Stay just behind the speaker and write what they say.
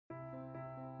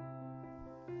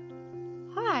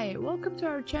Hi, welcome to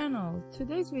our channel.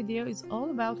 Today's video is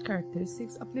all about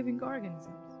characteristics of living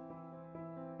organisms.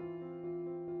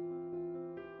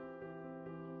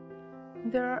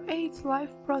 There are 8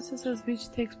 life processes which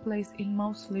takes place in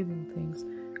most living things: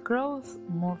 growth,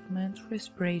 movement,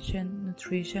 respiration,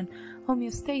 nutrition,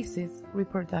 homeostasis,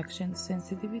 reproduction,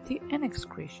 sensitivity, and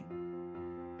excretion.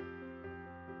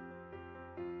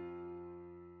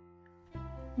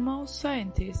 Most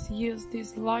scientists use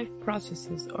these life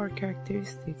processes or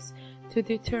characteristics to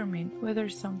determine whether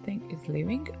something is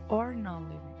living or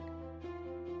non-living.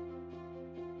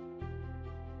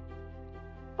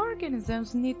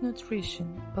 Organisms need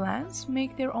nutrition. Plants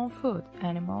make their own food.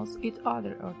 Animals eat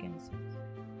other organisms.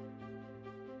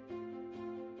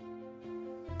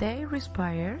 They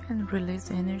respire and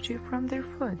release energy from their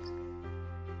food.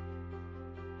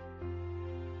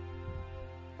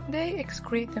 They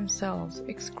excrete themselves.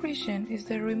 Excretion is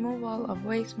the removal of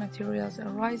waste materials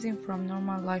arising from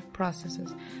normal life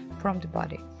processes from the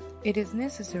body. It is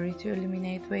necessary to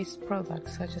eliminate waste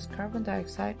products such as carbon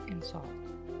dioxide and salt.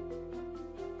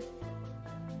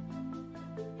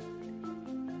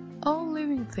 All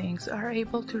living things are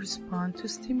able to respond to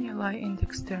stimuli in the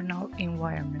external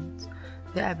environment.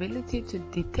 The ability to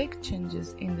detect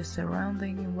changes in the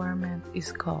surrounding environment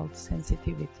is called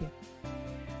sensitivity.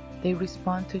 They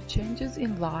respond to changes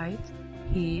in light,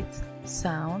 heat,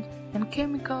 sound, and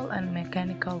chemical and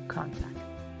mechanical contact.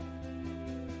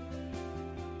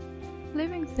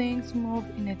 Living things move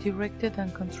in a directed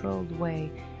and controlled way.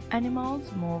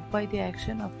 Animals move by the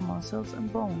action of muscles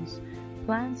and bones.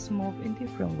 Plants move in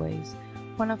different ways.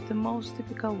 One of the most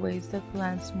typical ways that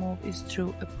plants move is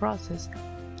through a process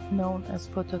known as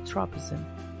phototropism.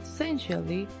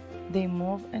 Essentially, they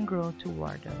move and grow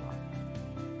toward the light.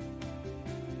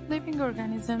 Living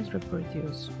organisms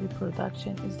reproduce.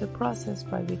 Reproduction is the process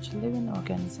by which living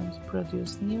organisms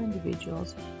produce new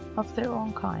individuals of their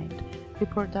own kind.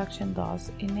 Reproduction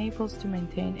thus enables to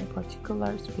maintain a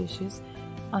particular species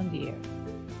on the earth.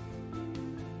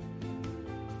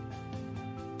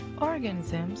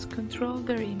 Organisms control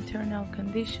their internal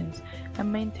conditions and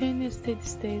maintain a steady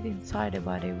state inside a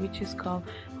body, which is called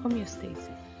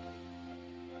homeostasis.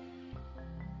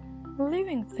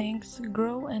 Living things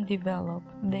grow and develop.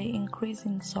 They increase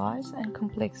in size and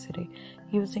complexity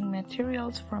using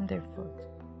materials from their food.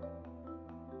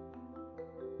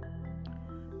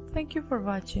 Thank you for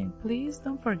watching. Please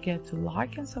don't forget to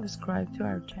like and subscribe to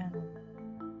our channel.